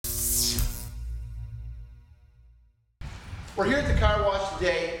We're here at the car wash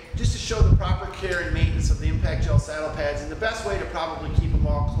today just to show the proper care and maintenance of the impact gel saddle pads and the best way to probably keep them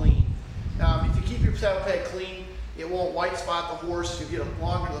all clean. If you keep your saddle pad clean, it won't white spot the horse, you'll get a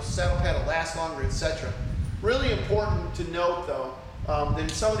longer, the saddle pad will last longer, etc. Really important to note though, that in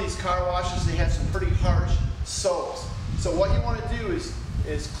some of these car washes they have some pretty harsh soaps. So what you want to do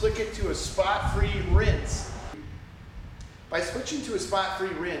is click it to a spot-free rinse. By switching to a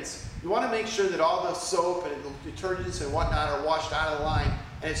spot-free rinse, you want to make sure that all the soap and the detergents and whatnot are washed out of the line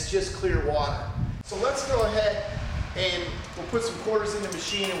and it's just clear water. So let's go ahead and we'll put some quarters in the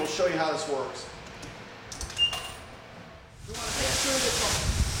machine and we'll show you how this works. You want to make sure that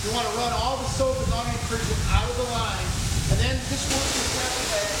you want to run all the soap and laundry detergent out of the line and then just work the saddle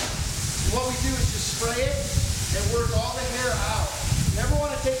pad. What we do is just spray it and work all the hair out. You never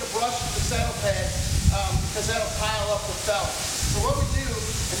want to take a brush to the saddle pad because that'll pile up the felt. So what we do,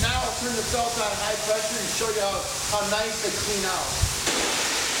 and now I'll turn the felt on high pressure and show you how nice they clean out.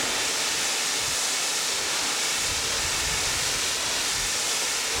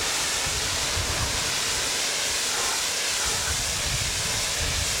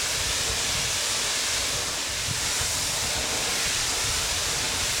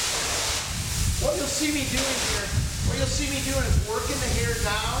 What you'll see me doing is working the hair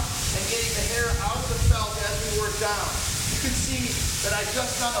down and getting the hair out of the felt as we work down. You can see that I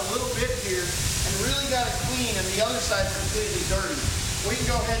just done a little bit here and really got it clean and the other side is completely dirty. We can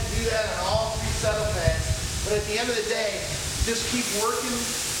go ahead and do that on all three saddle pads, but at the end of the day, just keep working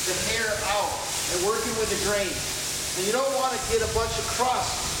the hair out and working with the grain. And you don't want to get a bunch of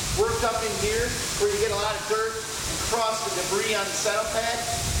crust worked up in here where you get a lot of dirt and crust and debris on the saddle pad.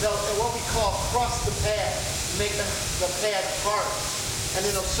 They'll what we call crust the pad, make the pad hard, and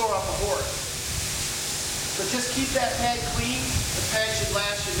then it'll sore up a horse. So just keep that pad clean. The pad should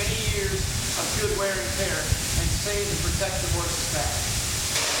last you many years of good wear and tear and save and protect the horse's back.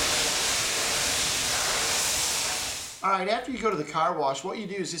 Alright, after you go to the car wash, what you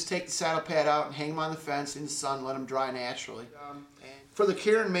do is just take the saddle pad out and hang them on the fence in the sun, let them dry naturally. For the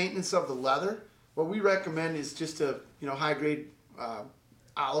care and maintenance of the leather, what we recommend is just a high grade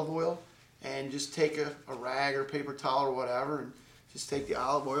olive oil, and just take a rag or paper towel or whatever and just take the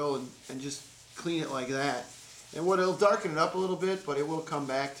olive oil and just clean it like that. And it'll darken it up a little bit, but it will come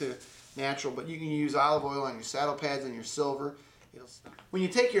back to natural. But you can use olive oil on your saddle pads and your silver. When you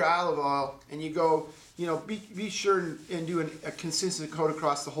take your olive oil and you go, be sure and do a consistent coat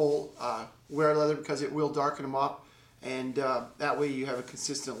across the whole wear leather, because it will darken them up, and that way you have a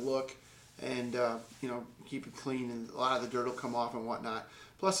consistent look and keep it clean, and a lot of the dirt will come off and whatnot.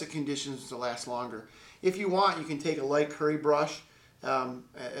 Plus the conditions to last longer. If you want, you can take a light curry brush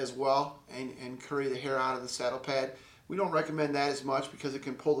as well and curry the hair out of the saddle pad. We don't recommend that as much because it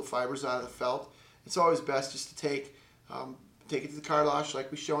can pull the fibers out of the felt. It's always best just to take it to the car wash like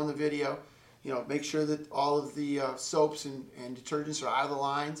we show in the video. Make sure that all of the soaps and detergents are out of the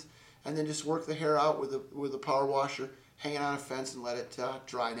lines, and then just work the hair out with a power washer, hang it on a fence and let it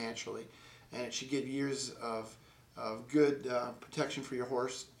dry naturally. And it should give years of good protection for your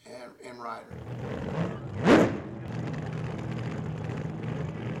horse and rider.